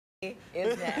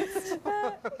is next.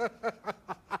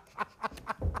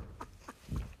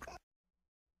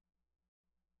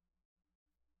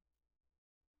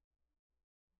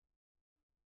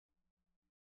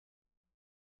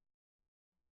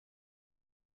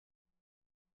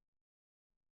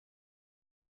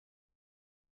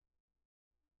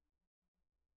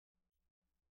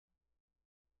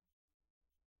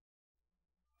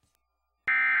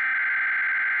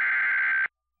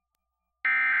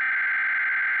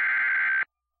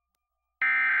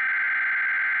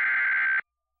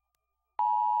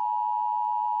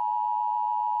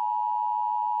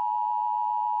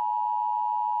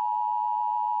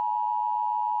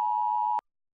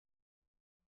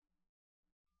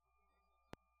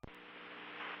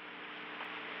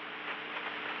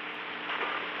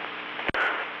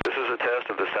 This is a test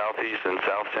of the southeast and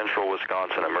south central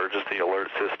Wisconsin emergency alert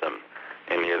system.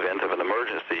 In the event of an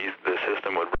emergency, the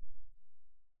system would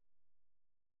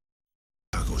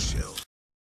shell.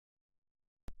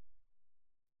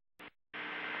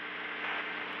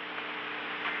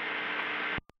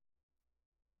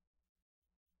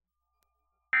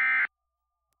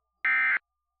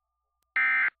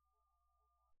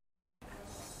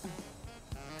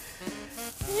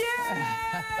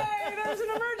 Yay! There's an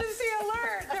emergency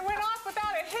alert that went off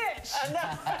without a hitch.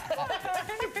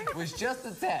 It was just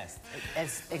a test.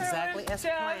 It's exactly as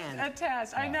planned. A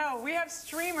test. I know. We have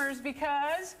streamers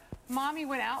because Mommy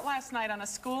went out last night on a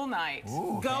school night.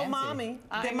 Ooh, Go, fancy. Mommy.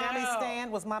 Did Mommy know.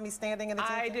 stand? Was Mommy standing in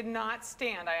attention? I did not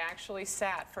stand. I actually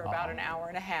sat for about an hour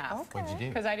and a half. Okay. What'd you do?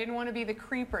 Because I didn't want to be the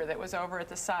creeper that was over at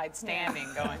the side standing,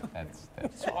 going, That's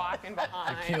just walking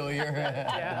behind. peculiar.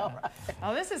 Yeah.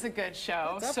 Oh, this is a good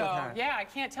show. What's up So, with her? yeah, I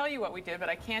can't tell you what we did, but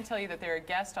I can tell you that they're a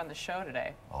guest on the show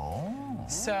today. Oh.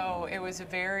 So it was a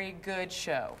very good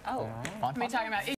show. Oh. Let me talk about